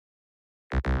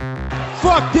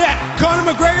Fuck that! Conor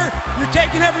McGregor, you're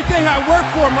taking everything I work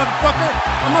for, motherfucker!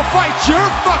 I'm gonna fight your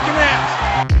fucking ass!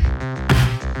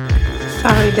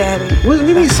 Sorry, Daddy. What do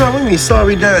you mean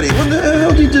sorry, Daddy? What the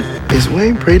hell did you do? Is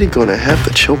Wayne Brady gonna have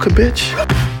the choker bitch?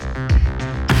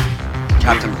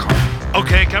 Captain Picard.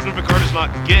 Okay, Captain Picard is not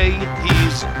gay,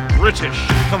 he's British.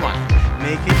 Come on.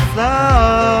 Make it flow.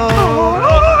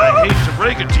 I hate to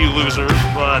break it to you losers,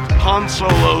 but Han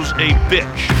Solo's a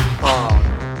bitch. Oh.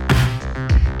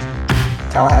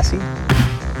 Tallahassee,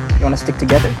 you want to stick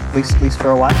together, at least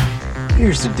for a while?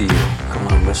 Here's the deal,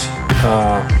 Columbus.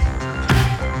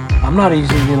 I'm not easy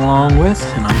to get along with,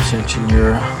 and I'm sensing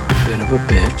you're a bit of a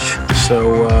bitch.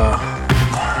 So,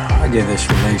 I give this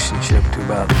relationship to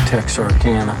about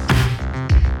Texarkana.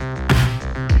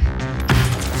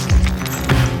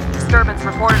 Disturbance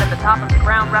reported at the top of the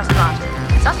Crown restaurant.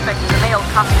 Suspect is a male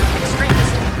costumed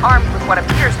extremist, armed with what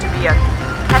appears to be a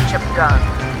ketchup gun.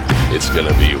 It's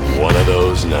gonna be one of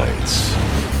those nights.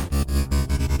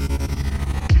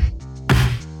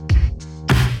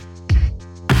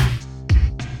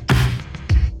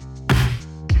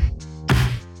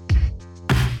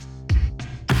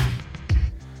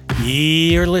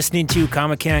 You're listening to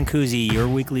Comic Can Coozie, your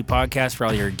weekly podcast for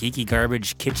all your geeky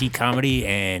garbage, kitschy comedy,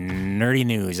 and nerdy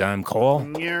news. I'm Cole.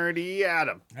 Nerdy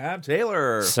Adam. I'm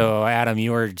Taylor. So, Adam,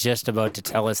 you were just about to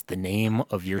tell us the name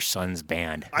of your son's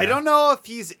band. I don't know if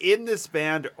he's in this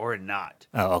band or not.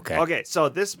 Oh, okay. Okay, so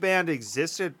this band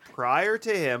existed prior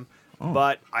to him,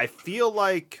 but I feel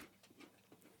like,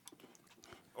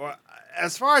 or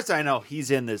as far as I know,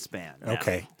 he's in this band now.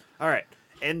 Okay. All right.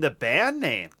 And the band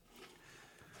name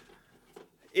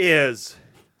is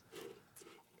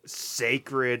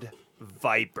Sacred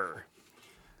Viper.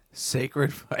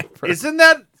 Sacred Viper. Isn't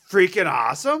that freaking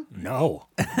awesome? No.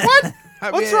 What?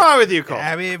 What's wrong with you, Cole?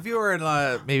 I mean, if you were in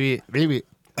maybe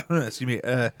excuse me,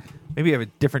 maybe you have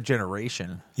a different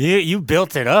generation. You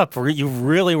built it up. You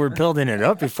really were building it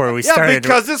up before we started. Yeah,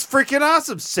 because it's freaking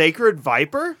awesome. Sacred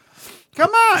Viper?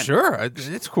 Come on. Sure,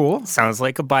 it's cool. Sounds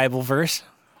like a Bible verse.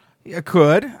 It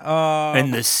could.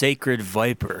 And the Sacred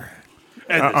Viper.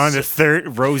 On the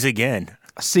third rose again.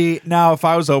 See, now if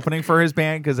I was opening for his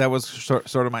band, because that was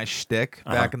sort of my shtick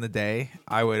back in the day,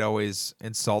 I would always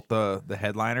insult the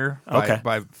headliner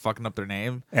by fucking up their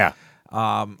name. Yeah.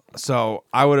 So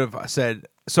I would have said,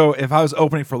 so if I was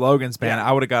opening for Logan's band,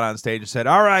 I would have got on stage and said,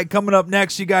 all right, coming up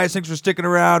next, you guys, thanks for sticking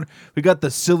around. We got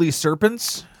the Silly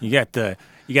Serpents. You got the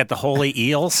Holy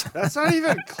Eels. That's not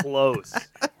even close.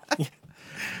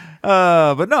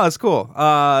 But no, it's cool. So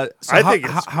I think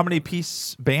how many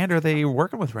piece band are they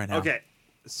working with right now? Okay,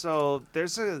 so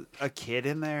there's a kid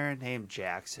in there named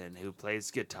Jackson who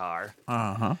plays guitar.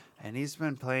 And he's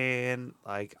been playing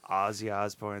like Ozzy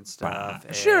Osbourne stuff,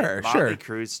 and Motley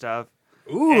Crue stuff.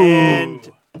 Ooh,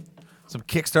 and some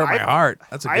Kickstart My Heart.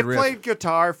 That's a good riff. I played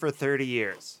guitar for 30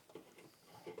 years.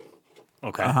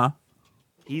 Okay.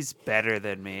 He's better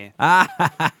than me.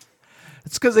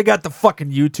 It's because they got the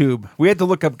fucking YouTube. We had to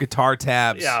look up guitar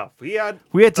tabs. Yeah, we had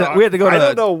to go to I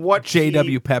don't know what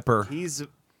JW Pepper. He's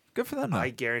good for them. Though. I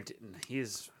guarantee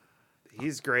he's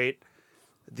great.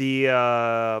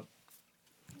 The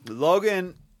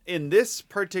Logan in this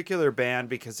particular band,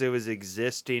 because it was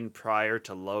existing prior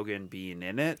to Logan being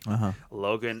in it.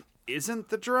 Logan isn't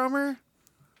the drummer,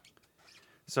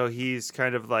 so he's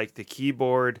kind of like the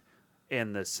keyboard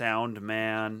and the sound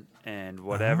man and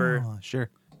whatever. Oh,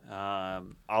 sure.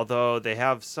 Although they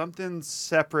have something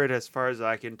separate as far as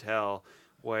I can tell,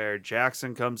 where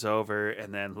Jackson comes over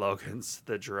and then Logan's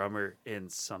the drummer in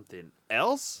something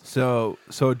else. So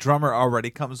a drummer already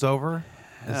comes over?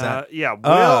 Is that? Yeah.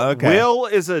 Will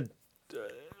is a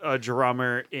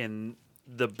drummer in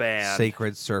the band.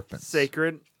 Sacred Serpents.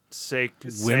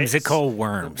 Whimsical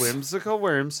Worms. Whimsical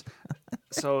Worms.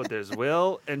 So there's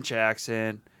Will and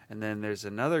Jackson, and then there's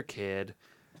another kid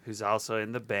who's also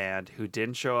in the band, who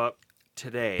didn't show up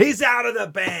today. He's out of the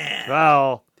band.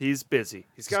 Well, he's busy.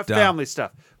 He's got family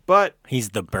stuff. But he's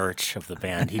the Birch of the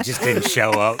band. He just didn't show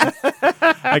up.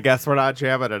 I guess we're not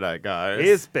jamming tonight, guys.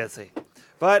 He's busy.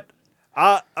 But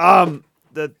the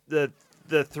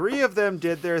three of them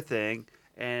did their thing,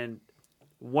 and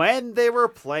when they were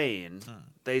playing,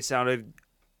 they sounded,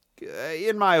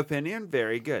 in my opinion,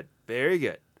 very good. Very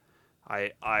good.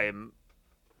 I'm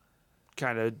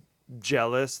kind of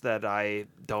jealous that I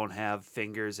don't have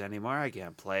fingers anymore. I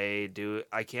can't play.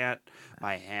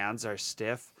 My hands are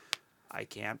stiff. I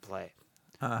can't play.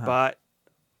 But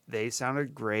they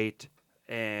sounded great,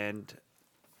 and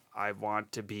I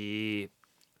want to be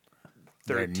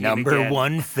 13 Their number again.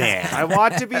 one fan. I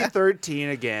want to be 13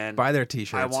 again. Buy their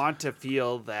t-shirts. I want to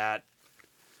feel that,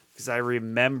 because I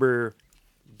remember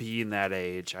being that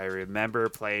age. I remember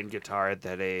playing guitar at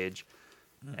that age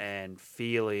and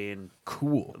feeling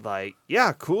cool. Like,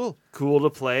 yeah, cool to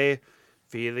play.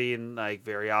 Feeling like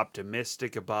very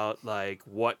optimistic about like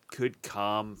what could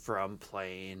come from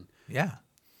playing. Yeah.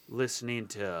 Listening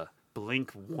to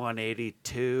Blink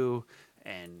 182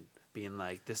 and being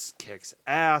like, this kicks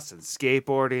ass, and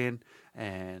skateboarding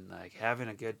and like having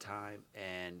a good time.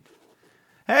 And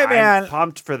hey, man, I'm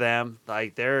pumped for them.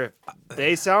 Like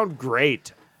they sound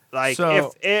great. Like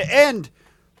so,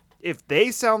 if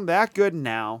they sound that good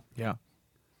now, yeah,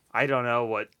 I don't know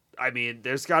what I mean.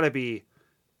 There's got to be.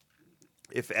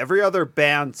 If every other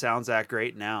band sounds that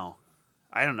great now,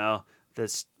 I don't know.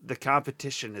 The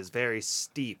competition is very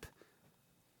steep.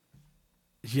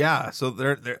 Yeah, so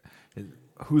they're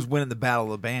who's winning the battle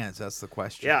of the bands? That's the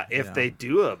question. Yeah, if they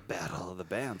do a battle of the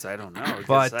bands, I don't know.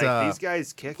 But like, these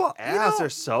guys kick ass. They're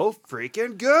so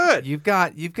freaking good. You've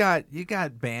got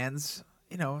bands.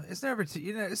 It's never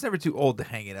too old to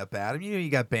hang it up at them. You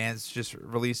got bands just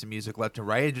releasing music left and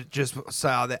right. I just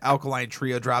saw that Alkaline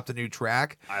Trio dropped a new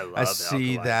track. I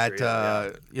see Alkaline that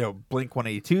Trio, Blink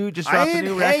 182 just dropped a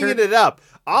new record. I ain't hanging it up.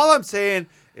 All I'm saying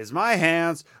is my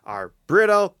hands are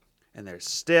brittle and they're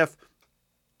stiff,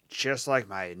 just like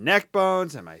my neck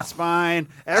bones and my spine.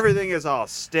 Everything is all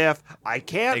stiff. I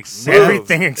can't move.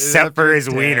 Everything except for his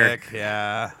wiener.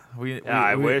 Yeah.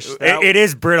 I wish that it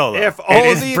is brittle, though. It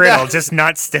is brittle, just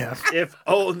not stiff. If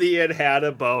only it had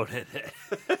a bone in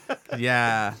it.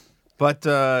 Yeah. But,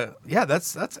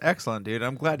 that's excellent, dude.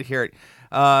 I'm glad to hear it.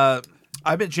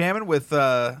 I've been jamming with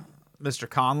Mr.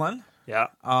 Conlon. Yeah.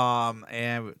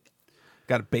 And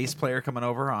got a bass player coming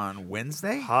over on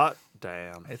Wednesday. Hot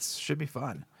damn. It should be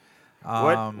fun.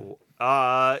 So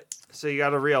you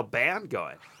got a real band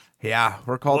going? Yeah,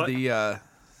 we're called the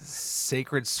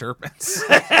Sacred Serpents.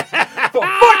 Well,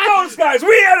 fuck those guys.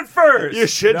 We had it first. You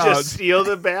should just steal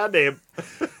the band name.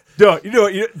 No,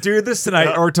 you do this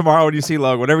tonight or tomorrow when you see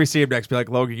Logan. Whenever you see him next, be like,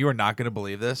 Logan, you are not going to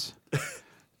believe this.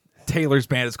 Taylor's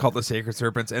band is called the Sacred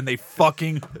Serpents, and they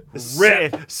fucking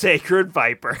rip. Sacred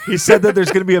Viper. He said that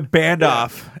there's going to be a band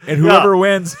off, and whoever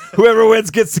wins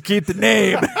gets to keep the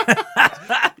name.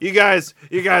 You guys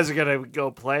are gonna go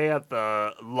play at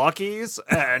the Lucky's,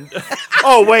 and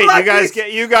oh wait,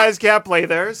 you guys can't play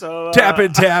there. So Tap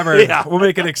in Tavern. Yeah. We'll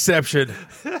make an exception.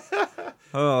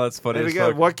 Oh, that's funny. Very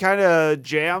good. What kind of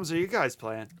jams are you guys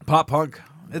playing? Pop punk.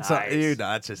 It's nice.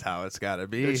 That's just how it's got to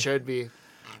be. It should be.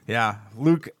 Yeah,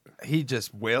 Luke. He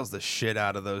just wails the shit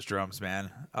out of those drums, man.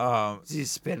 Does he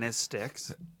spin his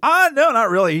sticks? No,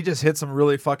 not really. He just hits them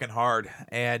really fucking hard.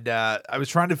 And I was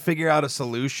trying to figure out a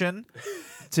solution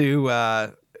to,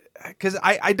 because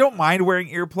I don't mind wearing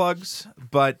earplugs,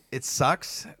 but it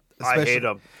sucks. I hate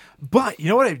them. But you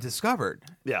know what I've discovered?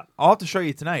 Yeah, I'll have to show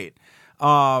you tonight.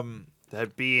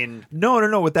 That being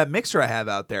no, with that mixer I have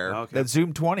out there, that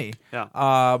Zoom 20. Yeah.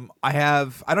 I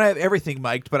don't have everything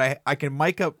mic'd, but I can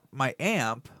mic up my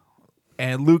amp.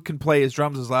 And Luke can play his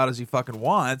drums as loud as he fucking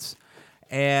wants,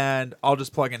 and I'll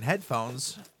just plug in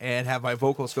headphones and have my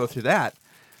vocals go through that.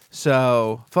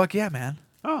 So, fuck yeah, man.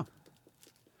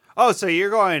 Oh, so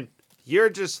you're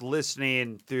just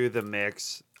listening through the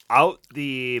mix, out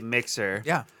the mixer.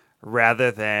 Yeah.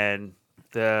 Rather than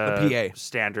the PA.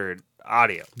 standard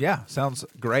audio. Yeah, sounds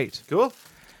great. Cool.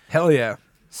 Hell yeah.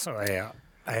 So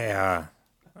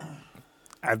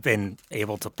I've been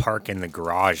able to park in the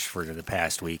garage for the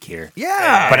past week here.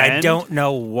 Yeah. But I don't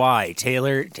know why.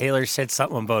 Taylor said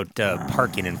something about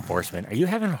parking enforcement. Are you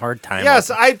having a hard time?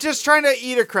 Yes, I'm just trying to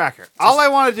eat a cracker. All I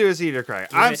want to do is eat a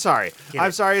cracker. I'm sorry.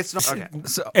 It's not okay.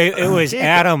 So, it was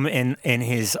Adam in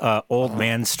his old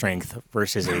man strength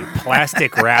versus a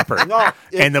plastic wrapper.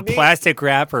 And the plastic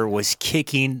wrapper was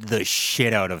kicking the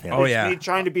shit out of him. Oh, yeah. Me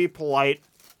trying to be polite.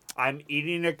 I'm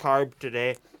eating a carb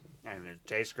today. And it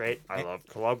tastes great. I love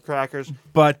club crackers.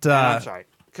 But I'm sorry.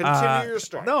 Continue your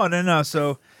story. No.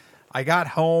 So I got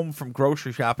home from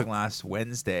grocery shopping last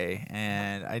Wednesday,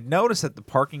 and I noticed that the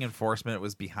parking enforcement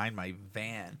was behind my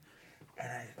van. And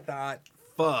I thought,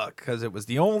 fuck, because it was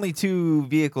the only two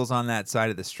vehicles on that side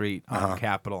of the street on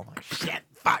Capitol. Like, shit,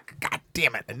 fuck, god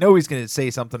damn it. I know he's going to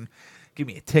say something, give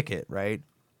me a ticket, right?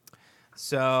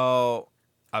 So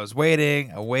I was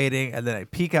waiting, and then I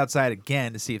peek outside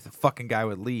again to see if the fucking guy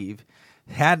would leave.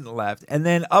 Hadn't left. And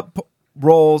then up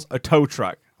rolls a tow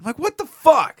truck. I'm like, what the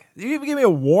fuck? You even give me a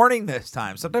warning this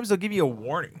time. Sometimes they'll give you a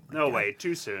warning. No way,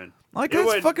 too soon. Like,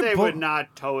 that's fucking They would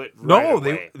not tow it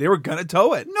away. They were going to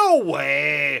tow it. No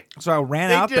way. So I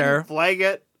ran out there. They didn't flag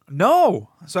it? No.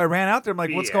 So I ran out there. I'm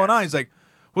like, what's going on? He's like,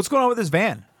 what's going on with this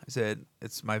van? I said,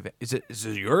 it's my van. Is it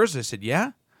yours? I said,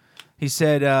 yeah. He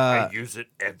said, I use it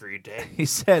every day. He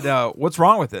said, what's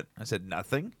wrong with it? I said,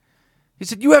 nothing. He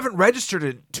said, you haven't registered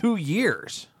in 2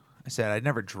 years. I said, I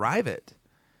never drive it.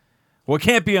 Well, it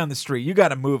can't be on the street. You got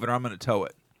to move it or I'm going to tow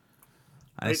it.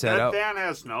 I said, that van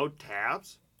has no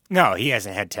tabs? No, he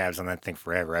hasn't had tabs on that thing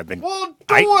forever. I've been. Well,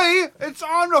 boy, it's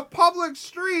on a public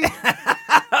street.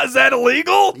 Is that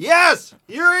illegal? Yes,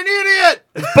 you're an idiot.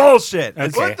 It's bullshit.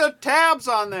 Okay. Put the tabs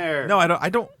on there. No, I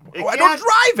don't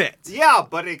drive it. Yeah,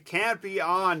 but it can't be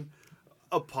on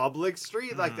a public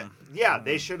street like that. Yeah,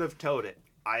 they should have towed it.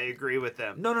 I agree with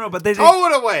them. No, but they tow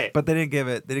it away. But they didn't give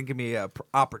it. They didn't give me a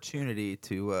opportunity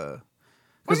to.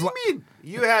 What do you mean?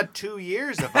 You had 2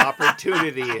 years of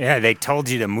opportunity. Yeah, they told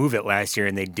you to move it last year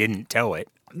and they didn't tow it.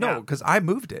 No, because I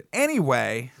moved it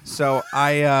anyway. So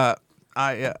I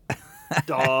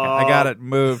got it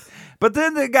moved. But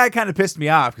then the guy kind of pissed me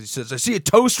off because he says, "I see a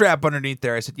tow strap underneath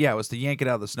there." I said, "Yeah, it was to yank it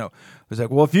out of the snow." He was like,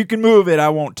 "Well, if you can move it, I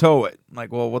won't tow it." I'm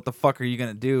like, "Well, what the fuck are you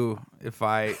gonna do if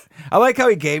I?" I like how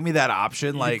he gave me that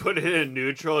option. Like, you put it in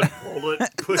neutral and pulled it,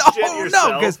 pushed it yourself.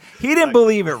 No, because he didn't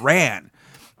believe it ran.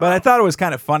 But I thought it was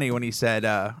kind of funny when he said,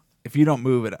 if you don't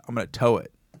move it, I'm going to tow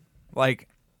it. Like,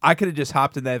 I could have just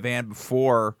hopped in that van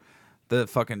before the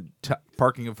fucking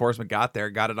parking enforcement got there,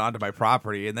 got it onto my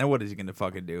property, and then what is he going to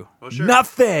fucking do? Well, sure.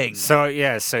 Nothing! So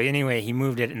anyway, he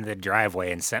moved it into the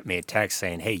driveway and sent me a text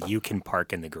saying, hey, you can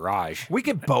park in the garage. We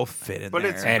can both fit in but there.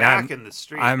 It's and back in the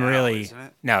street I'm now, really... isn't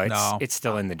it? No, it's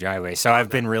still in the driveway. So I've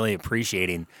been really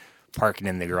appreciating parking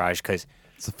in the garage because...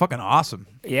 It's fucking awesome.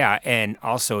 Yeah, and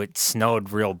also it snowed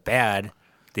real bad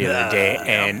the other day,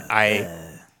 and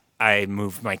I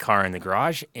moved my car in the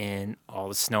garage, and all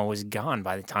the snow was gone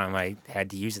by the time I had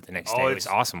to use it the next day. It was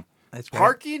awesome.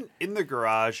 Parking in the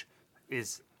garage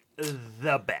is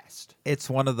the best. It's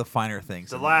one of the finer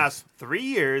things. The last 3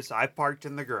 years, I parked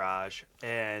in the garage,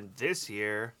 and this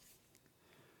year,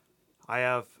 I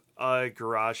have a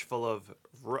garage full of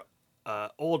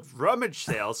old rummage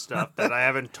sale stuff that I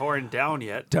haven't torn down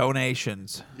yet.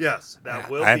 Donations. Yes, that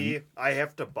will be. I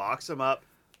have to box them up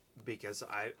because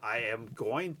I am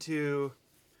going to.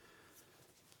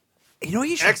 You know what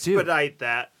you should expedite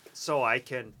that so I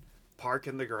can park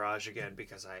in the garage again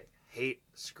because I hate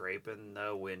scraping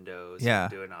the windows and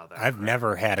doing all that. I've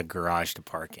never had a garage to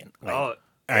park in.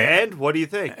 And what do you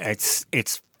think?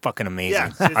 It's fucking amazing.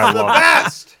 Yes, it's the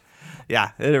best.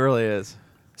 Yeah, it really is.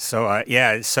 So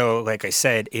so like I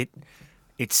said, it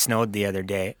snowed the other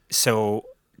day. So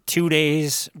 2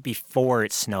 days before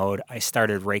it snowed, I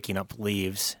started raking up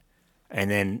leaves, and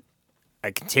then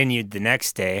I continued the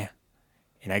next day,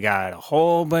 and I got a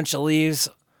whole bunch of leaves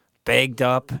bagged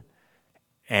up,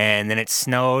 and then it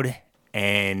snowed,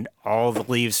 and all the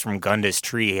leaves from Gunda's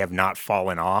tree have not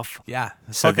fallen off. Yeah.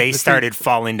 So they started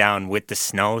falling down with the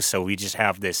snow, so we just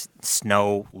have this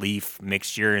snow leaf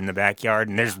mixture in the backyard,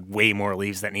 and there's way more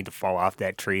leaves that need to fall off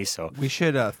that tree. So we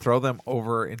should throw them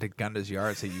over into Gunda's yard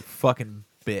and say, you fucking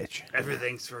bitch.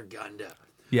 Everything's for Gunda.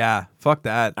 Yeah, fuck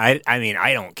that. I mean,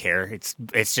 I don't care. It's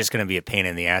just going to be a pain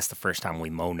in the ass the first time we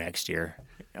mow next year.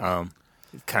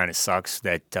 It kind of sucks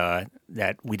that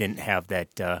that we didn't have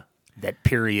that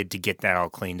period to get that all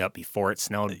cleaned up before it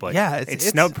snowed. But yeah, it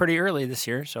snowed pretty early this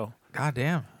year, so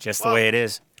goddamn, just the way it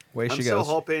is. Way I'm she still goes.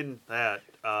 hoping that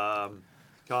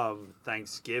come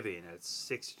Thanksgiving it's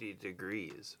 60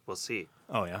 degrees. We'll see.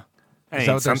 Oh yeah, Is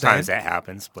that what they're sometimes saying? that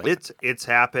happens, but It's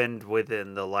happened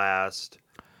within the last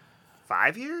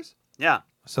 5 years. Yeah.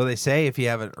 So they say if you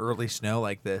have an early snow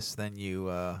like this, then you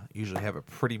usually have a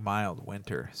pretty mild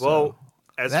winter. So Well,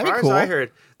 as that'd be far cool. as I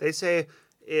heard, they say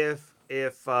if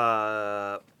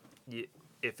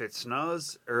it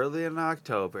snows early in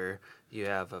October, you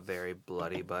have a very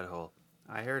bloody butthole.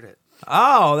 I heard it.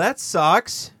 Oh, that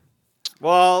sucks.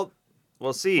 Well,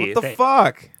 we'll see. What the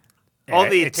fuck?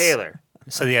 Only it's- Taylor.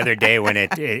 So the other day when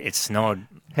it snowed,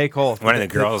 Hey, Cole. one of the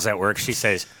girls at work, she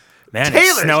says, "Man,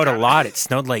 Taylor's it snowed a got it." lot. It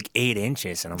snowed like 8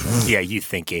 inches." And I'm like, "Yeah, you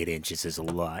think 8 inches is a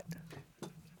lot?"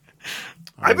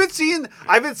 I've been seeing.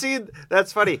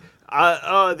 That's funny.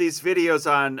 These videos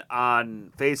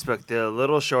on Facebook, the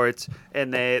little shorts,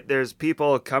 and there's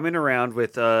people coming around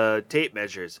with tape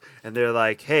measures, and they're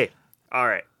like, "Hey, all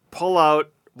right, pull out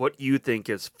what you think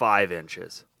is 5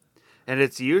 inches," and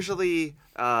it's usually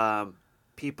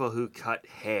people who cut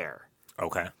hair.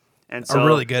 Okay. And so Are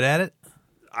really good at it?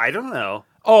 I don't know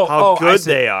Oh, how I good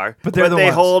see. they are, But they're the they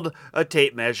ones. hold a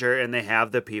tape measure and they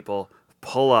have the people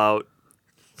pull out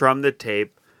from the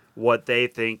tape what they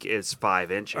think is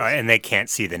 5 inches. And they can't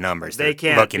see the numbers. They They're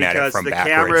can't looking at it because from the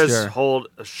backwards.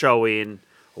 cameras showing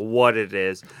what it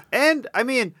is. And I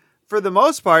mean, for the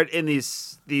most part, in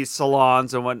these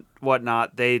salons and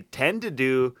whatnot, they tend to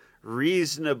do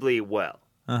reasonably well.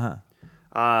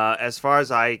 as far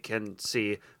as I can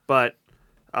see. But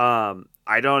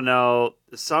I don't know.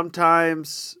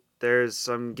 Sometimes there's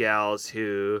some gals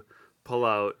who pull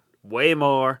out way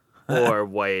more or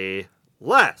way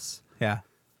less. Yeah.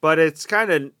 But it's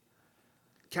kind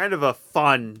of a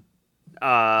fun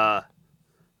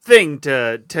thing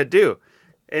to do.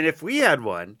 And if we had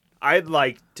one, I'd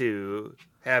like to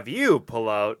have you pull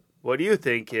out what do you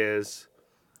think is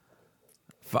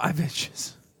 5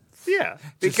 inches. Yeah,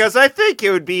 because I think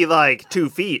it would be like 2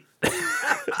 feet.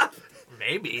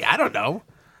 Maybe. I don't know.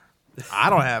 I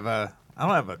don't have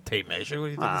a tape measure. What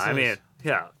do you think this I is? mean,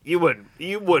 yeah, you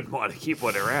wouldn't want to keep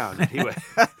one around anyway.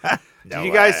 Did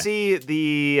you guys see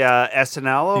the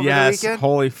SNL over the weekend?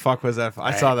 Holy fuck, was that?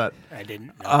 I saw that. I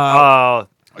didn't know.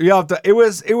 You have to. It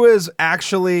was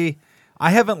actually. I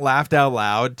haven't laughed out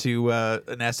loud to an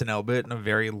SNL bit in a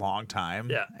very long time.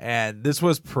 Yeah, and this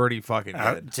was pretty fucking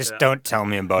good. Just don't tell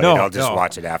me about it. I'll just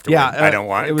watch it afterward. Yeah, I don't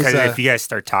want it because was, if you guys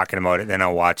start talking about it, then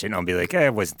I'll watch it and I'll be like,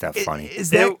 it wasn't that funny. It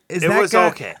was guy,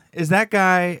 okay. Is that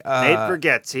guy Nate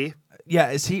Bargatze?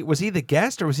 Yeah, was he the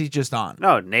guest or was he just on?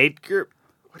 No, Nate.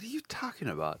 What are you talking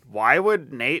about? Why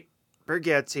would Nate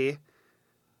Bargatze?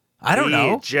 I don't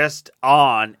know. Just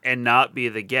on and not be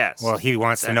the guest. Well, he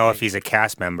wants to know if he's a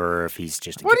cast member or if he's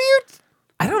just. What do you?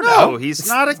 I don't know. No, he's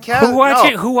not a cast.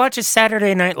 Who watches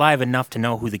Saturday Night Live enough to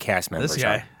know who the cast members This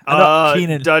guy. are?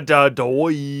 Keenan.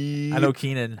 Doy. I know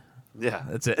Keenan. Yeah,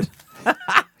 that's it.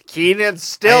 Keenan's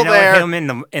still I know there.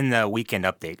 him in the Weekend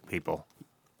Update people.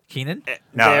 Keenan?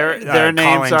 No, their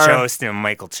names Colin are Jost and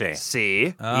Michael Che. See,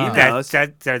 he They're knows.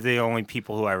 the only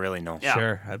people who I really know. Yeah.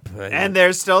 Sure. And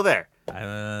they're still there.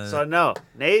 So no,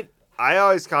 Nate. I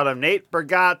always called him Nate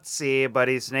Bargatze, but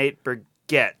he's Nate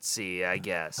Bargatze, I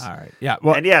guess. All right. Yeah.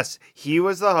 Well, and yes, he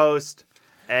was the host,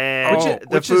 and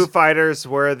the Foo Fighters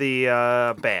were the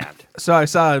band. So I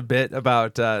saw a bit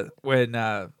about when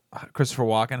Christopher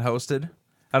Walken hosted.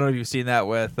 I don't know if you've seen that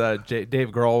with Dave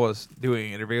Grohl was doing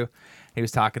an interview. He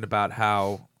was talking about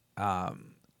how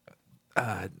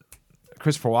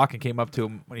Christopher Walken came up to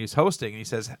him when he was hosting, and he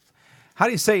says, "How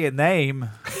do you say your name?"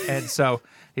 And so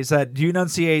he said, "Do you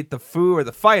enunciate the Foo or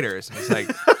the Fighters?" And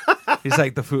he's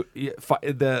like the Foo,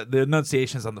 the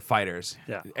enunciations on the Fighters.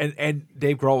 Yeah. And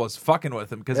Dave Grohl was fucking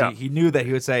with him because he knew that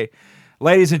he would say,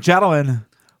 "Ladies and gentlemen,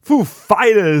 Foo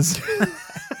Fighters."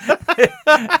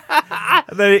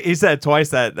 And then he said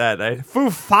twice that night, "Foo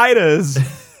Fighters."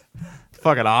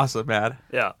 Fucking awesome, man.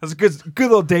 Yeah, that's a good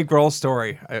little Dave Grohl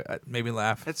story. I made me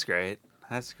laugh. That's great.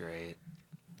 That's great.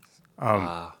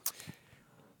 Yeah,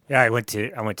 I went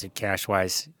to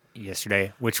Cashwise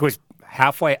yesterday, which was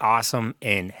halfway awesome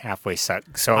and halfway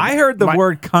suck. So I heard the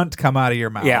word "cunt" come out of your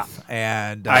mouth. Yeah,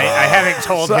 and I haven't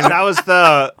told him that was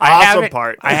the awesome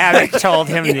part. I haven't told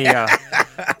him the.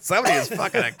 Somebody is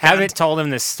fucking. Haven't told him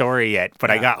this story yet,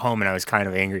 but I got home and I was kind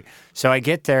of angry. So I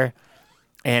get there,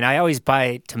 and I always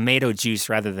buy tomato juice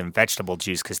rather than vegetable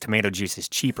juice because tomato juice is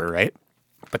cheaper, right?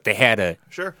 But they had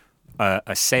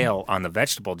a sale on the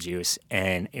vegetable juice,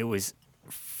 and it was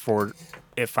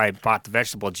if I bought the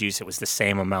vegetable juice, it was the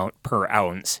same amount per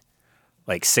ounce,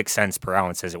 like 6 cents per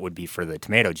ounce as it would be for the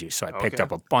tomato juice. So I picked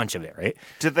up a bunch of it, right?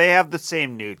 Do they have the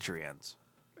same nutrients?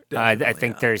 I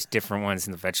think there's different ones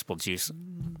in the vegetable juice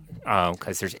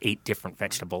because there's 8 different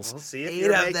vegetables. We'll see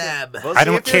if 8 of them. We'll I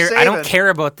don't care. I don't care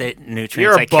about the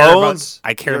nutrients.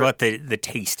 I care about the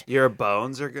taste. Your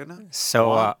bones are gonna.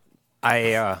 So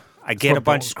I get a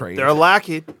bunch. They're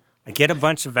lacking. I get a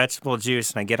bunch of vegetable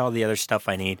juice and I get all the other stuff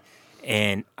I need.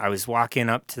 And I was walking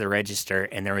up to the register,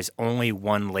 and there was only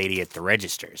one lady at the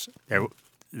registers.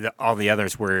 All the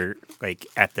others were like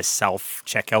at the self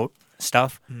checkout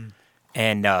stuff,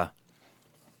 and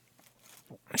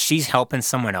she's helping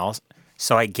someone else.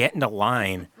 So I get into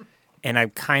line, and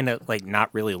I'm kind of like not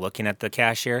really looking at the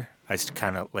cashier. I was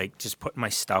kind of like just putting my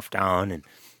stuff down,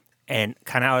 and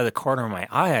kind of out of the corner of my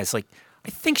eye, I was like, I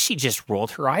think she just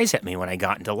rolled her eyes at me when I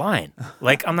got into line.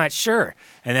 Like, I'm not sure.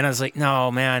 And then I was like,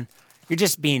 no, man, you're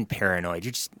just being paranoid.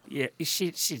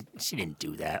 She didn't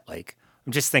do that. Like,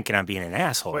 I'm just thinking I'm being an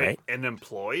asshole, right? An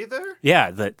employee there?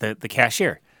 Yeah, the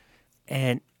cashier.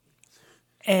 And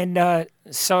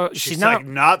so she's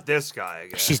not this guy. I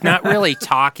guess. She's not really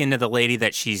talking to the lady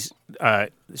that she's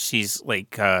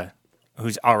like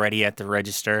who's already at the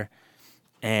register,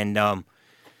 and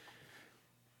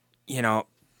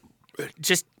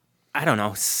just I don't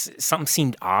know, something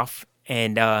seemed off,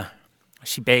 and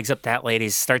she bags up that lady,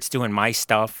 starts doing my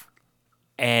stuff,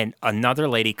 and another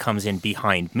lady comes in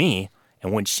behind me,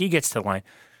 and when she gets to the line,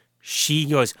 she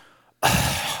goes.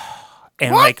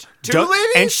 And what? like, Two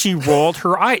ladies? And she rolled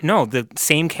her eye. No, the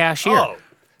same cashier. Oh.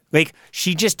 Like,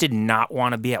 she just did not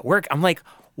want to be at work. I'm like,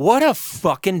 what a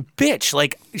fucking bitch.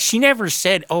 Like, she never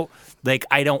said, oh, like,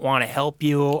 I don't want to help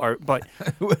you, but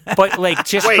like,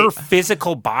 just her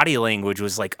physical body language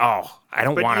was like, oh, I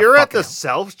don't want to. But you're at the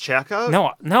self-checkout?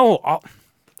 No.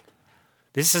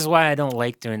 This is why I don't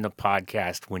like doing the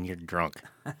podcast when you're drunk.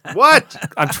 What?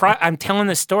 I'm telling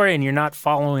the story and you're not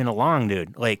following along,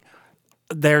 dude. Like,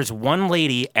 there's one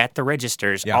lady at the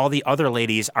registers. Yeah. All the other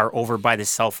ladies are over by the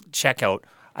self-checkout.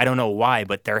 I don't know why,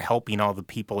 but they're helping all the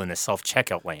people in the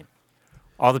self-checkout lane.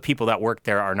 All the people that work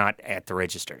there are not at the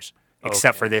registers,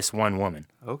 except for this one woman.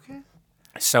 Okay.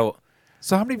 So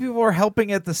how many people are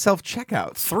helping at the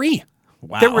self-checkouts? 3.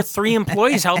 Wow. There were 3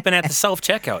 employees helping at the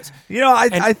self-checkouts.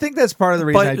 I think that's part of the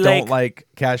reason I don't like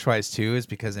Cashwise too, is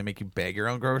because they make you bag your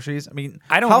own groceries. I mean,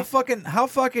 how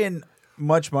fucking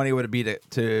much money would it be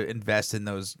to invest in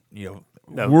those,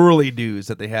 whirly doos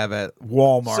that they have at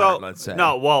Walmart, let's say?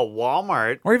 No, well,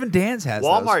 Walmart. Or even Dan's has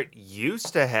Walmart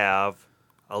used to have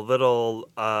a little,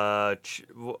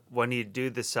 when you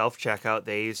do the self-checkout,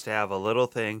 they used to have a little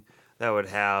thing that would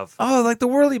have... Oh, like the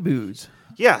whirly boos.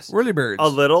 Yes. Whirly birds. A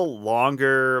little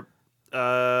longer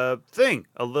thing.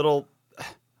 A little...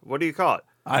 What do you call it?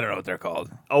 I don't know what they're called.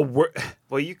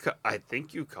 I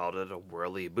think you called it a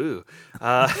whirly boo.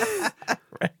 Right.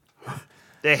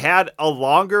 They had a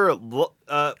longer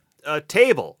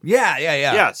table. Yeah.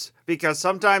 Yes, because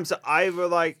sometimes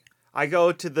I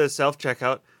go to the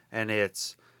self-checkout and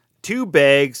it's 2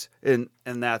 bags and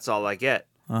that's all I get.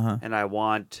 Uh-huh. And I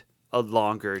want a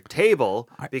longer table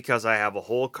because I have a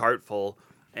whole cart full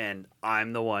and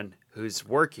I'm the one who's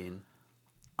working.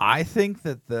 I think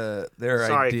that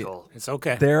their idea, Cole. It's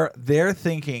okay. Their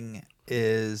thinking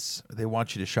is they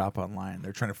want you to shop online.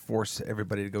 They're trying to force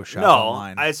everybody to go shop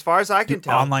online. No, as far as I can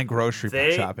tell, online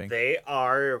grocery shopping. They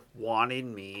are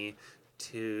wanting me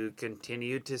to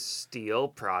continue to steal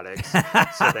products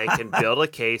so they can build a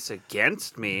case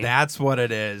against me. That's what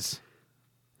it is.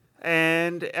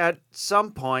 And at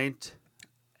some point,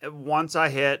 once I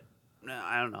hit,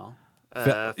 I don't know,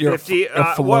 50.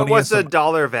 What's the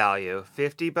dollar value?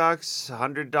 $50,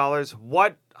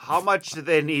 $100. How much do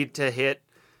they need to hit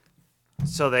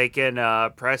so they can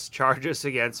press charges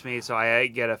against me so I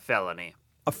get a felony?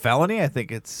 A felony? I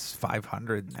think it's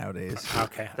 $500 nowadays.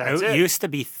 Okay, it used to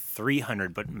be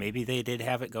 $300, but maybe they did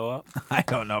have it go up. I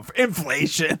don't know. For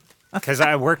inflation. Because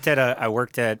I worked at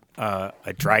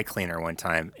a dry cleaner one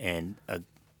time, and a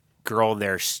girl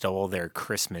there stole their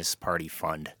Christmas party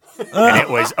fund, and it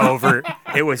was over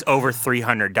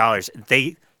 $300.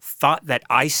 They thought that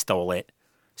I stole it,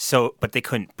 but they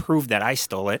couldn't prove that I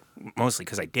stole it, mostly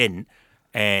because I didn't,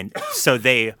 and so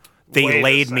they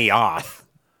laid me off,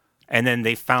 and then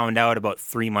they found out about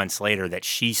 3 months later that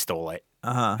she stole it,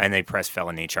 and they pressed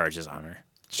felony charges on her.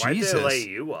 Why did they lay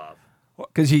you off?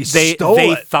 Because they stole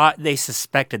it. They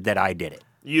suspected that I did it.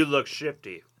 You look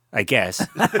shifty. I guess.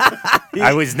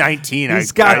 I was 19.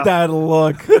 He's got that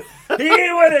look. He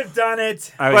would have done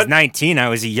it. I was 19. I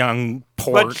was a young,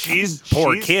 poor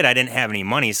kid. I didn't have any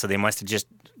money, so they must have just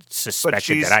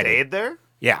suspected that I did. But she stayed there?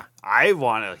 Yeah. I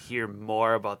want to hear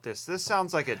more about this. This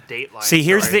sounds like a Dateline. See,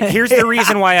 here's the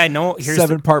reason why I know.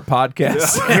 7-part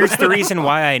podcast. Here's the reason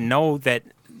why I know that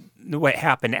what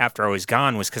happened after I was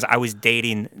gone was because I was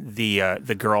dating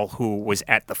the girl who was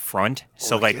at the front.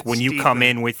 So like when you come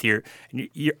in with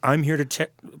I'm here to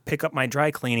pick up my dry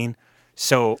cleaning.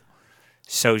 So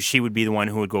she would be the one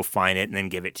who would go find it and then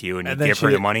give it to you, and you'd give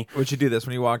her the money. Would you do this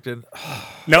when you walked in?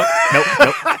 Nope.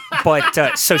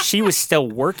 But so she was still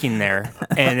working there,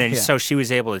 and then so she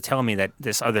was able to tell me that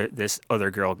this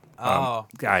other girl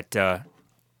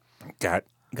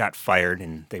got fired,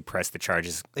 and they pressed the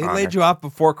charges. They laid you off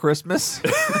before Christmas?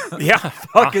 Yeah.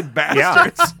 Fucking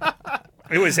bastards. Yeah.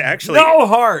 It was actually no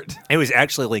heart. It was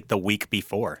actually like the week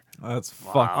before. That's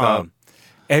fucked up.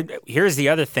 And here's the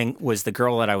other thing: was the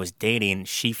girl that I was dating?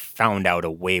 She found out a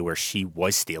way where she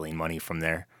was stealing money from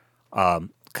there.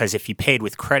 Because if you paid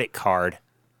with credit card,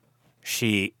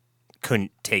 she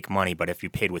couldn't take money, but if you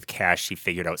paid with cash, she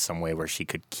figured out some way where she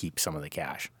could keep some of the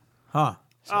cash. Huh.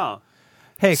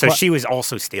 Hey, so she was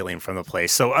also stealing from the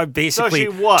place. So basically,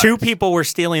 two people were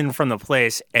stealing from the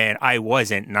place, and I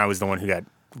wasn't, and I was the one who got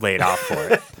laid off for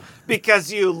it.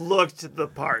 Because you looked the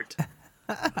part.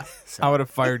 I would have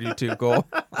fired you too, Cole.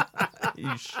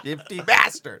 You shifty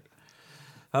bastard.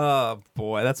 Oh,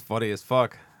 boy, that's funny as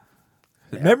fuck.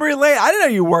 Yeah. Memory lane? I didn't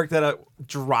know you worked at a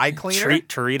dry cleaner.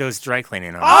 Torito's Dry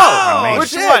Cleaning. On Main.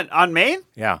 Which one? On Main?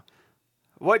 Yeah.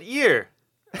 What year?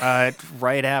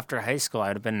 Right after high school.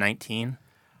 I'd have been 19.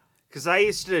 Because I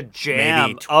used to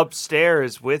jam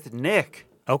upstairs with Nick.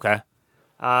 Okay.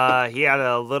 He had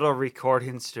a little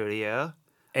recording studio.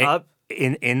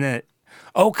 In the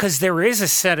Oh, because there is a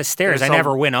set of stairs. There's I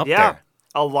never went up yeah, there.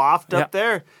 a loft Yeah. up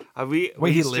there. We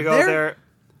Wait, he used to lived go there? there.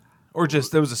 Or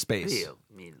just there was a space? You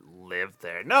mean live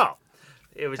there? No,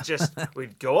 it was just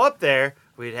we'd go up there.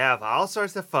 We'd have all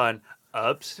sorts of fun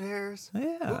upstairs.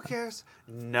 Yeah. Who cares?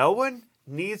 No one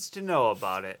needs to know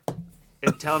about it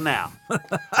until now.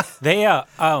 They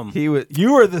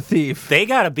You were the thief. They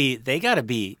gotta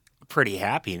be pretty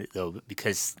happy though,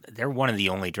 because they're one of the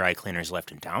only dry cleaners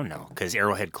left in town now. Because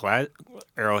Arrowhead Cleaners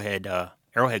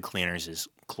is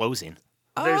closing.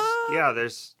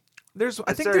 There's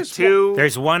I think there there's two.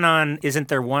 There's one on. Isn't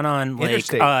there one on like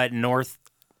Interstate. North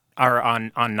or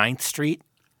on 9th Street?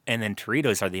 And then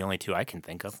Doritos are the only two I can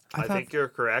think of. I think you're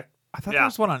correct. I thought there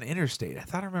was one on Interstate. I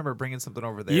thought I remember bringing something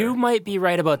over there. You might be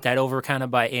right about that. Over kind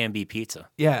of by A&B Pizza.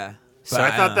 Yeah. So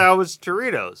I thought that was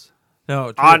Doritos.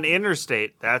 No, on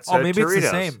Interstate. That's a maybe Doritos. it's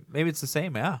the same. Maybe it's the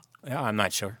same. Yeah. Yeah, I'm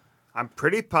not sure. I'm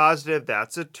pretty positive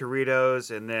that's a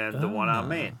Doritos, and then the one on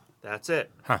Main. That's it.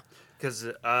 Huh? Because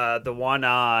the one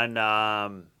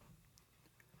on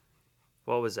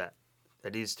what was that?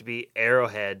 That used to be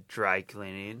Arrowhead Dry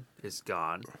Cleaning is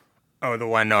gone. Oh, the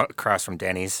one across from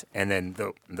Denny's, and then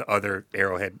the other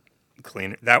Arrowhead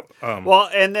Cleaner. That well,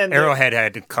 and then Arrowhead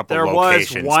had a couple there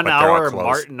locations. was 1 but they're all hour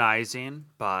closed. Martinizing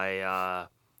by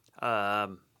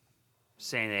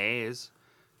St. A's,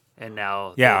 and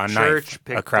now Yeah, the on church 9th,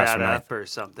 picked across that from up 9th. or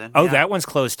something. Oh, Yeah. that one's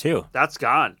closed too. That's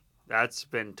gone. That's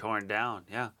been torn down.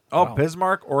 Yeah. Oh, Wow.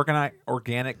 Bismarck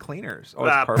Organic Cleaners. Oh,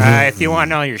 Well, it's perfect. If you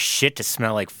want all your shit to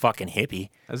smell like fucking hippie,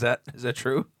 Is that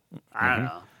true? I don't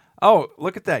know. Oh,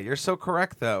 look at that. You're so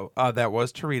correct, though. That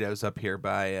was Doritos up here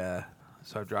by...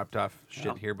 so I've dropped off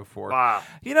shit here before. Wow.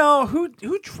 You know, who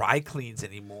dry cleans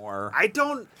anymore? I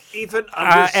don't even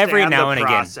understand every now the and again.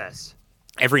 process.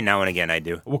 every now and again I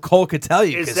do. Well, Cole could tell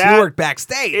you Is because he that- worked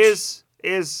backstage.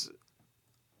 Is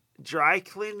dry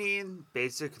cleaning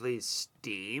basically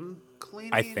steam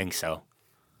cleaning? I think so.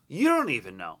 You don't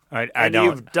even know. I And don't.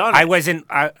 You've done I it. wasn't.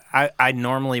 I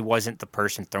normally wasn't the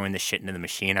person throwing the shit into the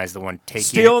machine. I was the one taking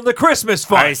Stealing the Christmas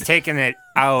fund. I was taking it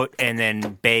out and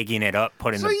then bagging it up,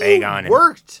 putting So the bag you on.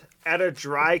 worked at a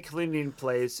dry cleaning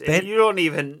place, and They- you don't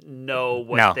even know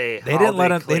what No. They how didn't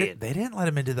let him. clean. They didn't let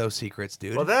him into those secrets,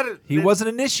 dude. Well, that he wasn't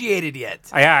initiated yet.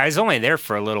 Yeah, I was only there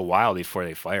for a little while before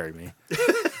they fired me.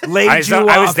 Laid I was, you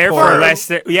I was off there for for it.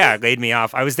 less. Yeah, laid me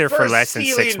off. I was there for less than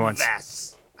 6 stealing months. vests.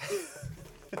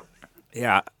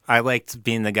 Yeah, I liked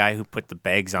being the guy who put the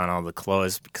bags on all the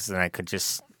clothes because then I could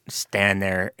just stand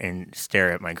there and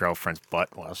stare at my girlfriend's butt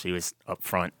while she was up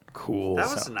front. Cool.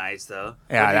 That was nice, though.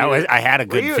 Yeah, But that you- was. I had a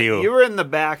well, good view. You were in the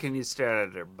back and you stared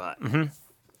at her butt. Mm-hmm.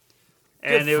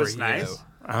 And Good it for was you. nice.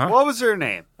 Uh-huh. What was her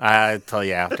name? I'll tell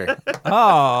you after.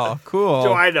 Oh, cool.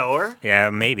 Do I know her? Yeah,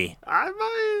 maybe. I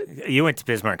might. You went to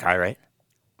Bismarck High, right?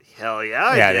 Hell yeah,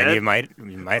 I Yeah, did. then you might.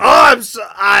 You might. Oh, I'm so,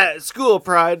 school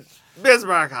pride,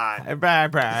 Bismarck High. Bye,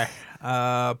 bye.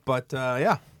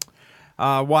 Yeah.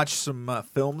 Watched some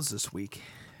films this week.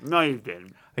 No, you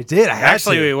didn't. I did. I had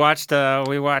Actually, to.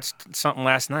 we watched something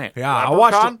last night. Yeah, I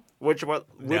watched. Leprechaun? Which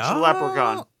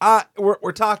leprechaun?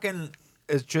 We're talking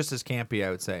is just as campy, I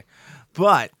would say.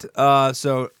 But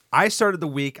so I started the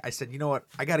week. I said, you know what?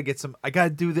 I got to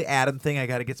do the Adam thing. I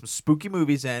got to get some spooky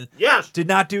movies in. Yes. Did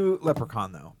not do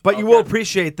Leprechaun though, but you will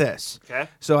appreciate this. Okay.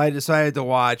 So I decided to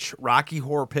watch Rocky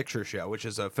Horror Picture Show, which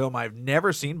is a film I've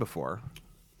never seen before.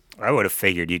 I would have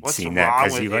figured you'd What's seen wrong that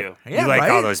because with you you? like Yeah, you like all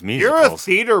right? those You're a musicals.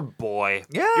 theater boy.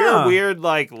 Yeah. You're a weird,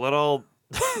 like, little...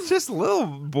 Just a little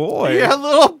boy. You're a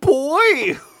little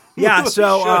boy. Yeah,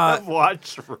 so, Should have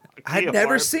watched Rocky Had Horror.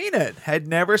 never seen it. Had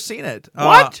never seen it.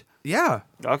 What? Yeah.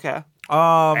 Okay.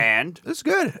 And And? it's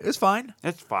good. It's fine.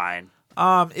 It's fine.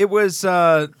 It was.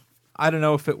 I don't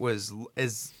know if it was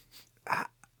as.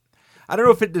 I don't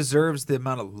know if it deserves the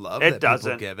amount of love It that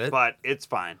doesn't, people give it. but it's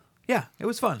fine. Yeah, it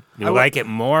was fun. You like it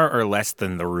more or less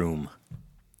than The Room?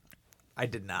 I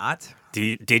did not.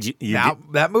 Did you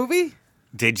That movie?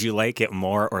 did you like it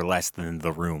more or less than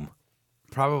The Room?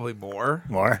 Probably more.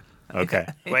 More. Okay.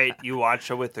 Wait, you watch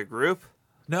it with the group?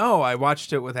 No, I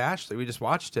watched it with Ashley. We just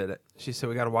watched it. She said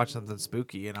we got to watch something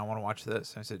spooky, and I want to watch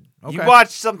this. I said, okay. You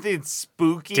watched something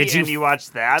spooky Did you- and you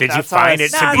watched that? did you That's find not a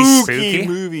it to be spooky?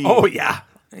 movie. Oh yeah.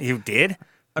 You did?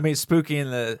 I mean, spooky in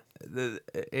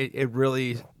it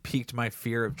really piqued my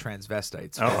fear of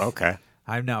transvestites. Oh, okay.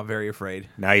 I'm now very afraid.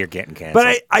 Now you're getting canceled.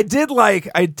 But I did like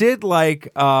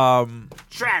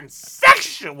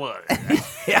Transsexual.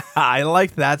 yeah, I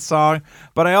liked that song,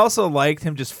 but I also liked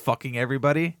him just fucking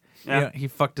everybody. Yeah. You know, he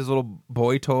fucked his little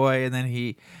boy toy, and then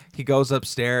he goes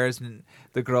upstairs, and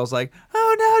the girl's like,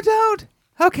 "Oh no, don't!"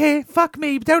 okay, fuck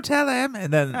me, don't tell him.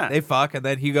 And then they fuck, and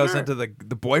then he goes Sure. into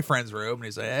the boyfriend's room, and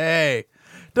he's like, hey,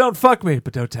 don't fuck me,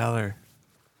 but don't tell her.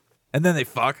 And then they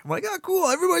fuck. I'm like, oh, cool,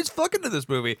 everybody's fucking in this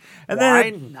movie. And Why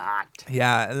then not?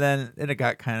 Yeah, and then it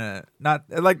got kind of not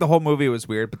like the whole movie was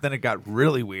weird, but then it got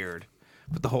really weird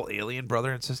with the whole alien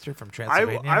brother and sister from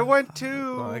Transylvania. I went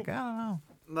to like, I don't know,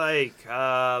 like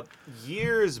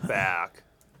years back.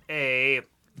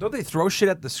 Don't they throw shit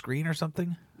at the screen or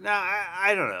something? No,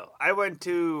 I don't know. I went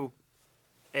to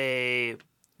a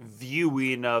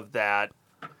viewing of that,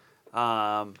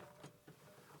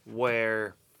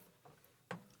 where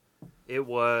it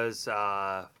was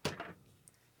I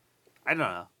don't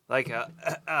know, like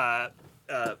I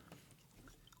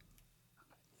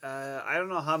don't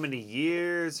know how many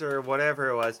years or whatever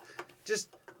it was, just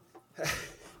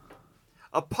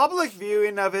a public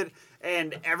viewing of it,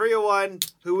 and everyone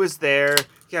who was there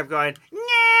kept going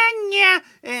yeah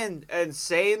and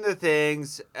saying the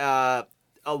things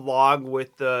along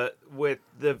with the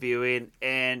viewing,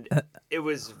 and it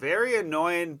was very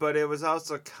annoying, but it was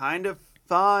also kind of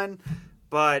fun.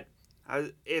 But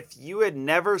if you had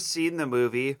never seen the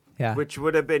movie, which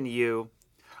would have been you,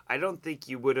 I don't think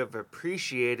you would have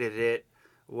appreciated it,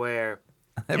 where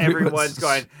everyone's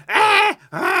going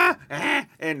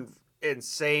and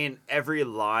saying every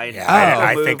line. Yeah,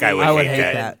 I think I would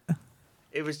hate that.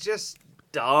 It was just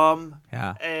dumb.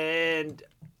 Yeah. And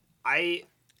I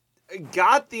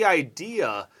got the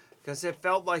idea because it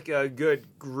felt like a good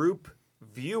group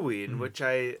viewing, which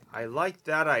I liked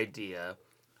that idea,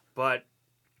 but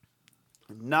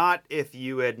not if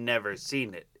you had never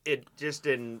seen it. It just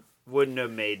wouldn't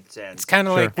have made sense. It's kind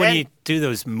of like when you do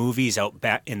those movies out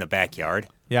back in the backyard.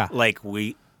 Yeah. Like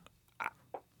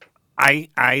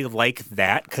I like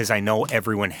that because I know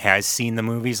everyone has seen the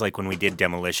movies, like when we did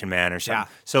Demolition Man or something.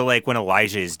 Yeah. So like when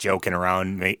Elijah is joking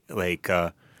around,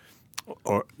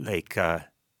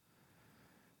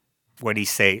 what'd he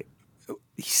say?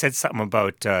 He said something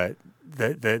about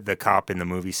the cop in the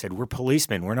movie said, "We're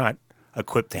policemen. We're not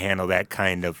equipped to handle that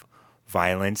kind of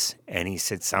violence." And he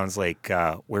said, "Sounds like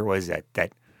where was that?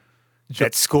 That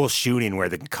school shooting where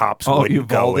the cops wouldn't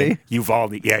go in."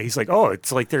 Uvalde. Yeah, he's like, "Oh,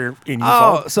 it's like they're in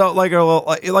Uvalde." Oh, so like a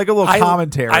little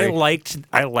commentary. I liked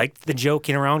the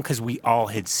joking around because we all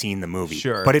had seen the movie.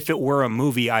 Sure. But if it were a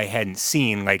movie I hadn't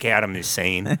seen, like Adam is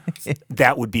saying,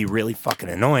 that would be really fucking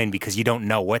annoying because you don't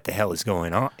know what the hell is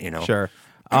going on. You know. Sure.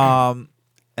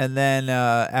 And then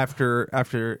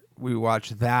after we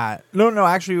watched that,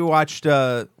 actually we watched.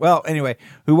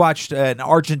 We watched an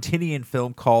Argentinian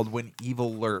film called When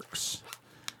Evil Lurks,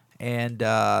 and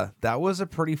that was a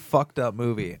pretty fucked up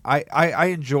movie. I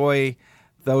enjoy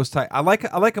those type. I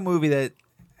like a movie that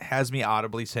has me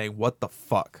audibly saying "What the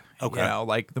fuck?" Okay. You know,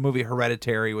 like the movie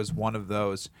Hereditary was one of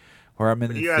those where I'm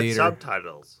in the theater. You had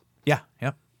subtitles. Yeah.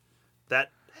 That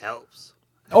helps.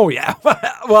 Oh yeah.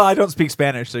 Well, I don't speak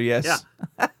Spanish, so yes. Yeah.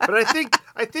 But I think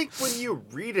when you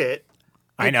read it,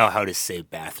 I know how to say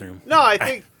bathroom. No, I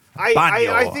think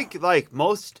I think like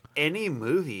most any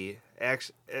movie,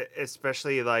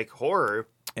 especially like horror.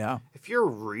 Yeah. If you're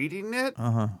reading it,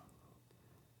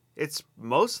 it's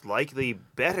most likely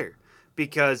better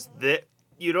because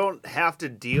you don't have to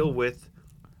deal with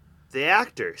the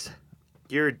actors.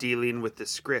 You're dealing with the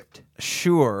script.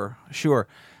 Sure.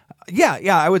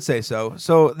 Yeah, I would say so.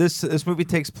 So this movie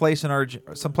takes place in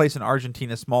someplace in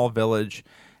Argentina, small village,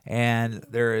 and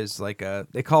there is like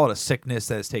they call it a sickness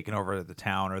that has taken over the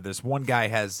town. Or this one guy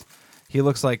he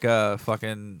looks like a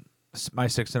fucking My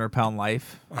 600-Pound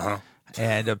Life,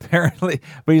 and apparently,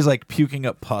 but he's like puking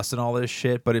up pus and all this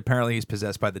shit. But apparently he's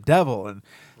possessed by the devil, and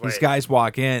these guys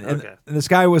walk in, and this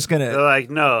guy was gonna. They're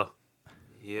like, no.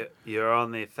 You're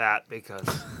only fat because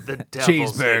the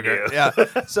devil's cheeseburger. in you. Yeah.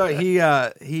 So he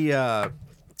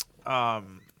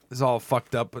is all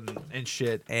fucked up and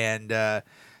shit, and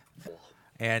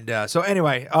so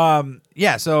anyway,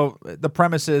 so the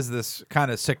premise is this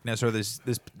kind of sickness or these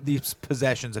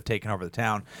possessions have taken over the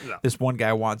town. Yeah. This one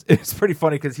guy it's pretty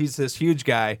funny because he's this huge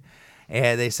guy,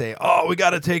 and they say, "Oh, we got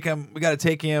to take him. We got to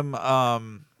take him out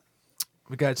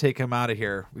of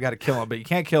here. We got to kill him, but you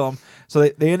can't kill him." So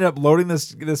they ended up loading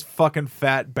this fucking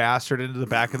fat bastard into the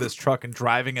back of this truck and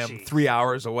driving him 3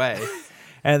 hours away.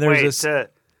 And there's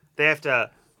they have to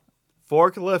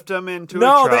forklift him into a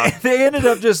truck. No, they ended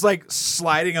up just like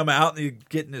sliding him out and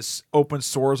getting this open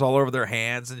sores all over their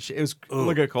hands and shit. It was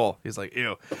look at Cole. He's like,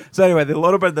 ew. So anyway, they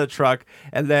load him into the truck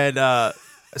and then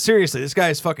seriously, this guy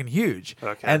is fucking huge.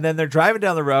 Okay. And then they're driving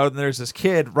down the road, and there's this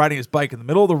kid riding his bike in the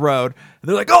middle of the road, and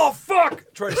they're like, "Oh fuck!"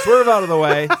 Trying to swerve out of the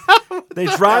way, They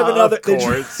drive another. Of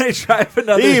course. They drive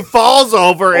another. He falls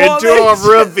over into a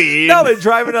ravine. No, they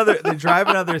drive another. They drive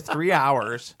another 3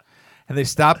 hours, and they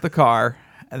stop the car,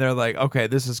 and they're like, "Okay,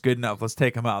 this is good enough. Let's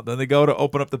take him out." Then they go to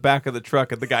open up the back of the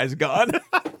truck, and the guy's gone.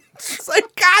 It's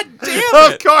like, God damn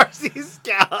it! Of course, he's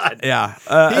gone. Yeah,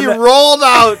 he rolled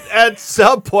out at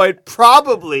some point,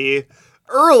 probably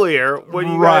earlier when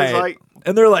you guys like.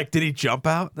 And they're like, "Did he jump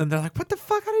out?" And they're like, "What the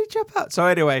fuck? How did he jump out?" So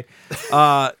anyway,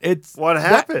 it's what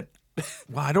happened.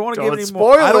 Well, I don't want to Don't give any spoil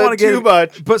more. I don't want it to give too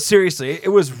much. But seriously, it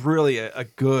was really a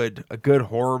good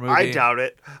horror movie. I doubt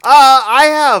it. I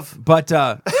have. But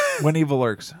When Evil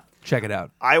Lurks, check it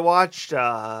out. I watched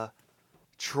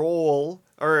Troll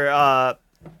or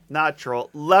not Troll,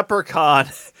 Leprechaun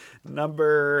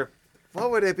number.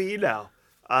 What would it be now?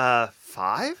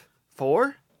 5,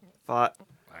 4, 5.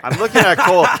 I'm looking at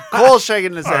Cole. Cole's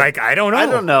shaking his head. Like, I don't know. I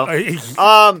don't know.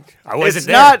 I wasn't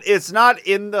there. It's not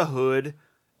In the Hood.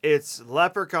 It's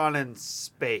Leprechaun in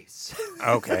Space.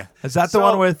 Okay. Is that the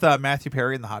one with Matthew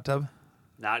Perry in the hot tub?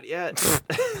 Not yet.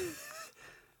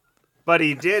 But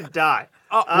he did die.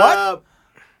 What?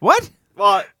 What?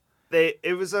 Well,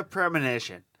 it was a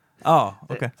premonition. Oh,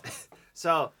 okay.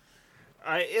 So,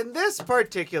 in this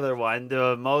particular one,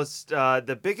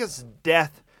 the biggest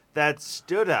death that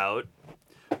stood out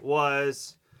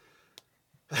was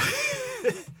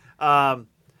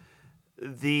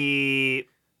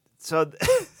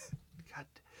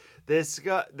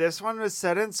this one was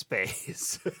set in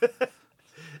space.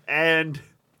 And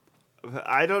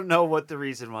I don't know what the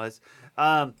reason was.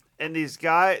 And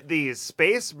these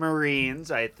space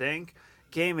marines, I think,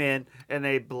 came in and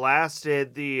they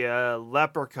blasted the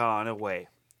leprechaun away.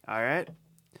 All right?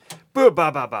 Boo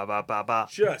ba ba ba ba ba ba.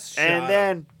 Just and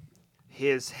then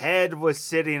his head was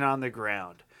sitting on the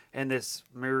ground. And this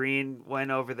marine went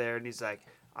over there and he's like,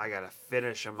 I gotta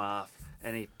finish him off.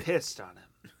 And he pissed on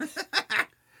him.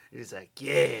 He's like,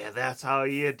 yeah, that's how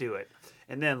you do it.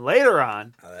 And then later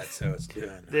on, that's how it's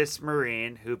done. This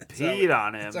marine who peed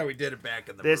on him. That's how we did it back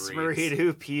in the This Marines. marine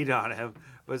who peed on him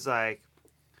was like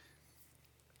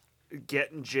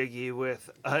getting jiggy with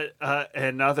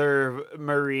another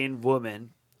marine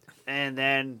woman. And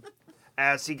then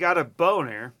as he got a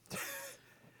boner,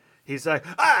 he's like,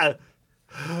 oh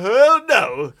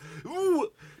no.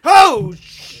 Oh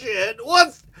shit.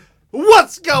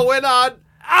 What's going on?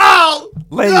 Oh,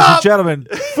 Ladies and gentlemen,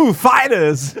 Foo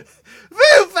Fighters.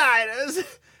 Foo Fighters.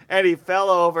 And he fell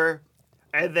over,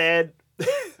 and then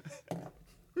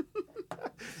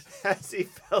as he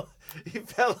fell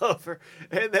over,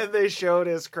 and then they showed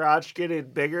his crotch getting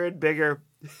bigger and bigger.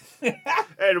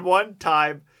 And one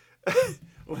time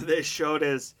when they showed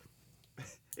his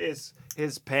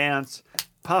pants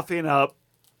puffing up,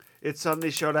 it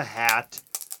suddenly showed a hat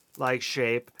like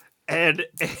shape. And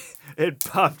it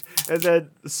puffed, and then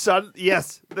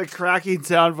the cracking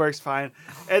sound works fine.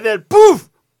 And then poof,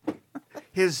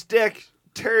 his dick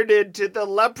turned into the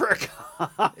leprechaun.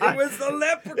 It was the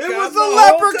leprechaun. It was the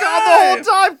leprechaun the whole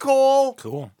time, Cole.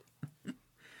 Cool.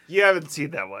 You haven't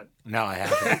seen that one. No, I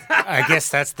haven't. I guess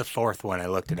that's the fourth one. I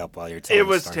looked it up while you're telling It the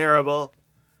was story. terrible.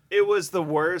 It was the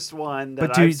worst one that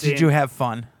But I've seen. did you have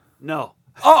fun? No.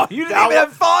 Oh, you didn't even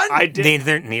have fun? I did.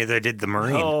 Neither did the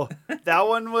Marine. No, that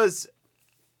one was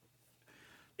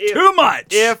too much.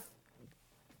 If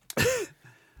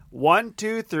 1,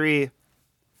 2, 3,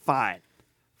 fine.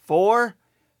 4,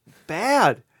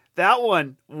 bad. That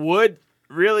one would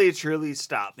really truly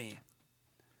stop me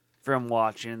from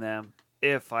watching them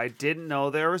if I didn't know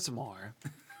there was more.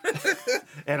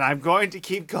 And I'm going to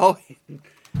keep going.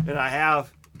 And I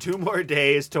have 2 more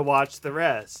days to watch the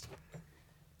rest.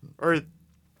 Or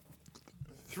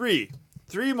 3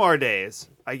 more days,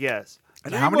 I guess.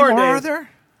 And 3 how many more are days. there?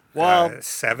 Well,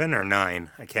 7 or 9.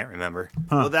 I can't remember.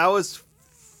 well, that was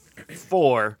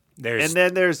 4. There's and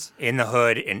then there's In the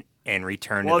Hood and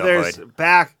Return to well, the there's Hood.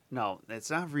 back. No, it's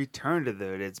not Return to the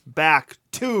Hood. It's Back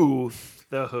to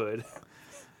the Hood.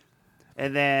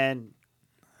 And then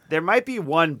there might be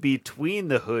one between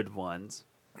the Hood ones.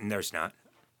 And there's not.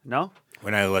 No.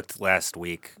 When I looked last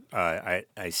week, I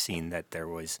seen that there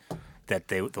was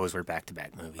those were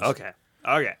back-to-back movies. Okay.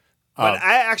 But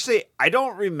I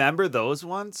don't remember those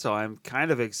ones, so I'm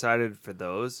kind of excited for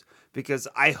those because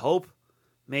I hope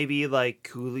maybe like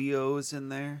Coolio's in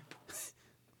there.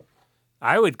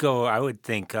 I would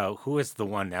think who was the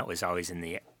one that was always in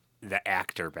the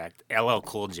actor back? LL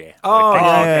Cool J. Oh,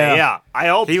 yeah. I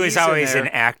hope he was he's in always there. an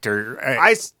actor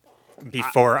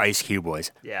before Ice Cube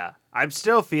was. Yeah, I'm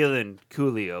still feeling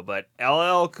Coolio, but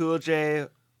LL Cool J,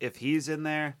 if he's in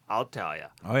there, I'll tell you.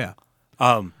 Oh yeah.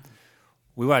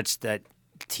 We watched that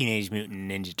Teenage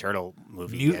Mutant Ninja Turtle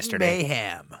movie Mutant yesterday.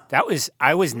 Mayhem.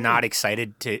 I was not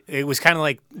excited to. It was kind of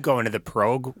like going to the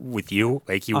Progue with you.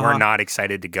 Like you were not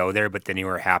excited to go there, but then you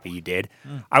were happy you did.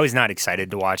 I was not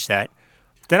excited to watch that.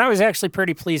 Then I was actually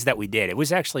pretty pleased that we did. It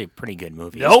was actually a pretty good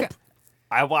movie. Nope.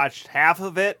 I watched half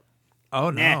of it. Oh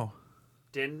no.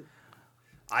 Didn't.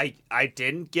 I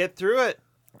didn't get through it.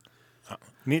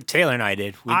 Taylor and I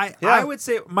did. I would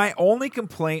say my only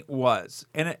complaint was,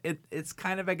 and it's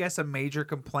kind of, I guess, a major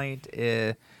complaint,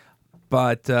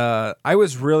 but I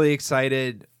was really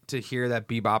excited to hear that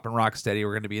Bebop and Rocksteady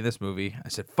were going to be in this movie. I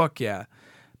said, fuck yeah.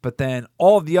 But then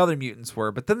all of the other mutants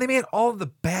were. But then they made all of the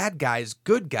bad guys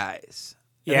good guys.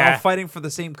 And all fighting for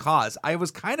the same cause. I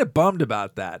was kind of bummed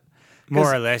about that.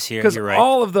 More or less, you're right.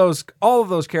 Because all of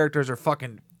those characters are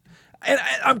fucking... And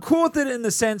I'm cool with it in the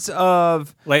sense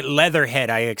of... Like Leatherhead,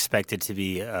 I expected to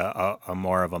be a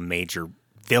more of a major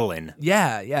villain.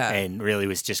 Yeah. And really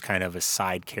was just kind of a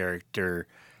side character.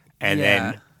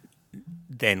 And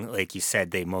then, like you said,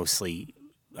 they mostly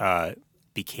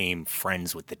became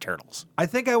friends with the Turtles. I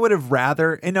think I would have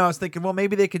rather... And I was thinking, well,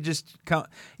 maybe they could just...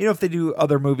 if they do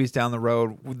other movies down the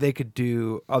road, they could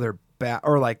do other...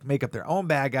 or like make up their own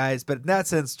bad guys. But in that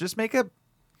sense, just make up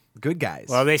good guys.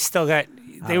 Well, they still got...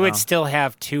 They would still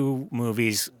have 2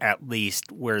 movies at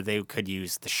least where they could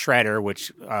use the Shredder,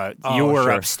 which you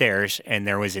were upstairs, and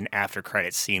there was an after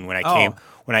credit scene when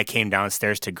I came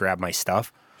downstairs to grab my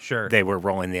stuff. Sure, they were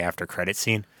rolling the after credit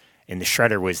scene, and the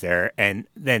Shredder was there, and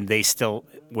then they still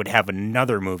would have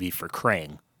another movie for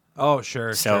Krang. Oh,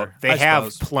 sure. So they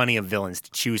have plenty of villains to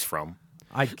choose from.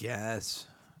 I guess.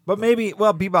 But maybe,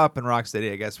 well, Bebop and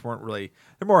Rocksteady, I guess, weren't really...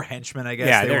 They're more henchmen, I guess.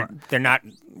 Yeah, they're not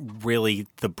really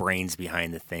the brains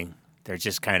behind the thing. They're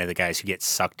just kind of the guys who get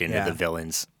sucked into the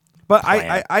villains. But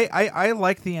I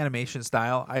like the animation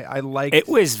style. I like... It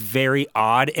was very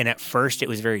odd, and at first it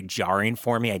was very jarring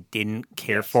for me. I didn't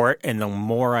care for it, and the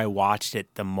more I watched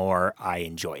it, the more I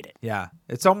enjoyed it. Yeah.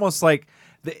 It's almost like...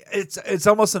 It's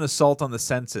almost an assault on the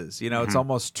senses. It's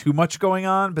almost too much going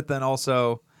on, but then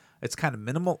also... It's kind of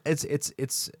minimal.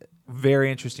 It's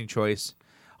very interesting choice.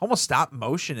 Almost stop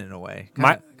motion in a way.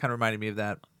 Kind of reminded me of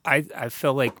that. I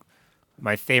feel like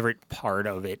my favorite part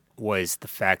of it was the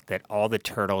fact that all the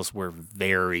turtles were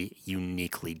very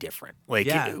uniquely different.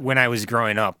 When I was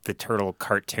growing up, the turtle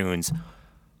cartoons,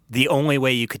 the only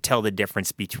way you could tell the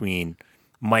difference between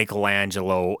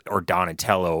Michelangelo or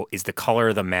Donatello is the color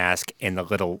of the mask and the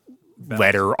little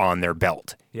letter on their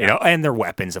belt. And their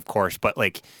weapons, of course, but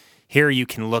here you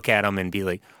can look at them and be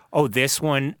like, oh, this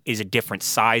one is a different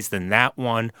size than that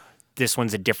one. This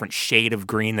one's a different shade of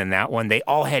green than that one. They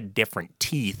all had different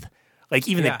teeth.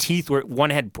 The teeth were, one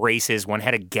had braces, one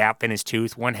had a gap in his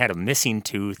tooth, one had a missing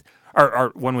tooth,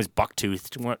 or one was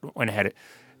buck-toothed, one had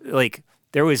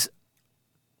there was,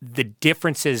 the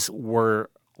differences were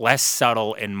less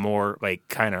subtle and more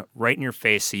kind of right in your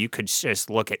face, so you could just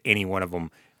look at any one of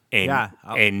them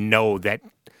and know that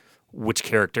which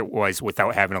character it was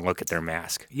without having to look at their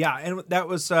mask. Yeah, and that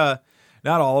was not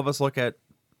all of us look at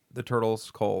the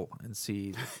Turtles, Cole, and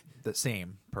see the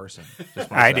same person.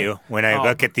 I do. When I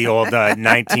look at the old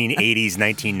 1980s,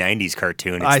 1990s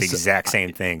cartoon, it's the exact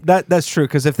same thing. That's true,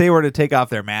 because if they were to take off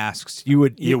their masks, you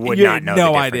would not know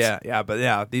no the idea. Yeah,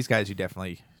 but these guys you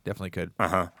definitely could.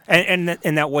 And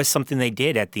that was something they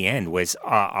did at the end. Was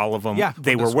all of them? Yeah,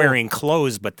 they were wearing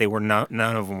clothes, but they were none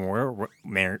of them were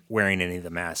wearing any of the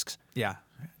masks. Yeah,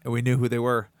 and we knew who they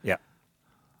were. Yeah.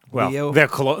 Well, their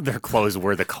clothes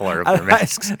were the color of their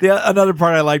masks. Another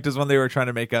part I liked is when they were trying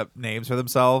to make up names for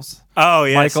themselves. Oh,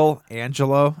 yes. Michael,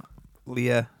 Angelo,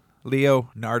 Leo,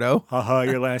 Nardo.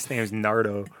 Your last name is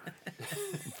Nardo.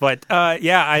 But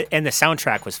and the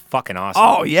soundtrack was fucking awesome.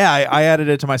 Oh yeah, I added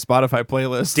it to my Spotify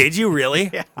playlist. Did you really?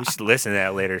 Yeah. We should listen to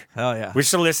that later. Hell yeah. We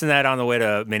should listen to that on the way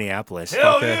to Minneapolis.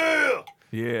 Hell yeah.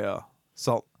 Yeah.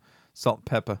 Salt and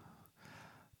pepper.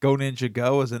 Go Ninja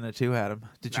Go was in it too, Adam.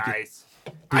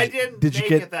 I didn't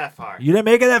make it that far. You didn't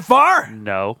make it that far?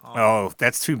 No. Oh,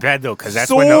 that's too bad though, because that's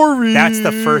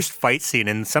the first fight scene,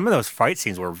 and some of those fight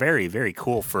scenes were very, very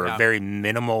cool for a very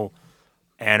minimal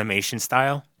animation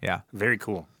style. Yeah. Very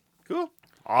cool. Cool.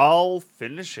 I'll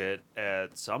finish it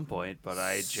at some point, but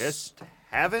I just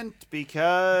haven't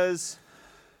because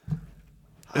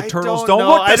the turtles don't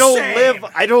look the same.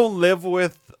 I don't live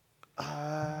with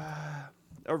a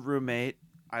roommate.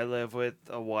 I live with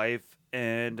a wife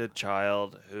and a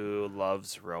child who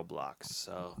loves Roblox.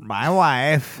 So my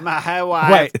wife.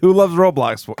 Wait, who loves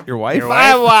Roblox? Your wife?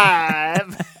 My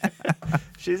wife.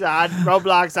 She's on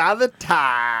Roblox all the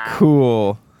time.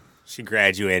 Cool. She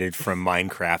graduated from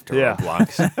Minecraft to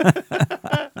Roblox.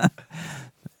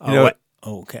 What?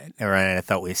 Okay. Ryan, I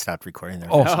thought we stopped recording there.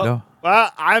 Oh, no.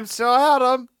 Well, I'm still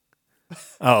Adam.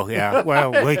 Oh, yeah.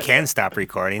 Well, we can stop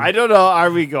recording. I don't know.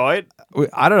 Are we going?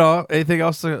 I don't know. Anything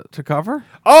else to cover?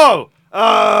 Oh,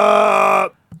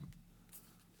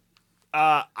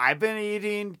 I've been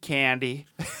eating candy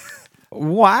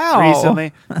Wow.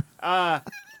 recently. I'm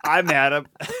Adam.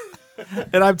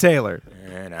 And I'm Taylor.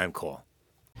 And I'm cool.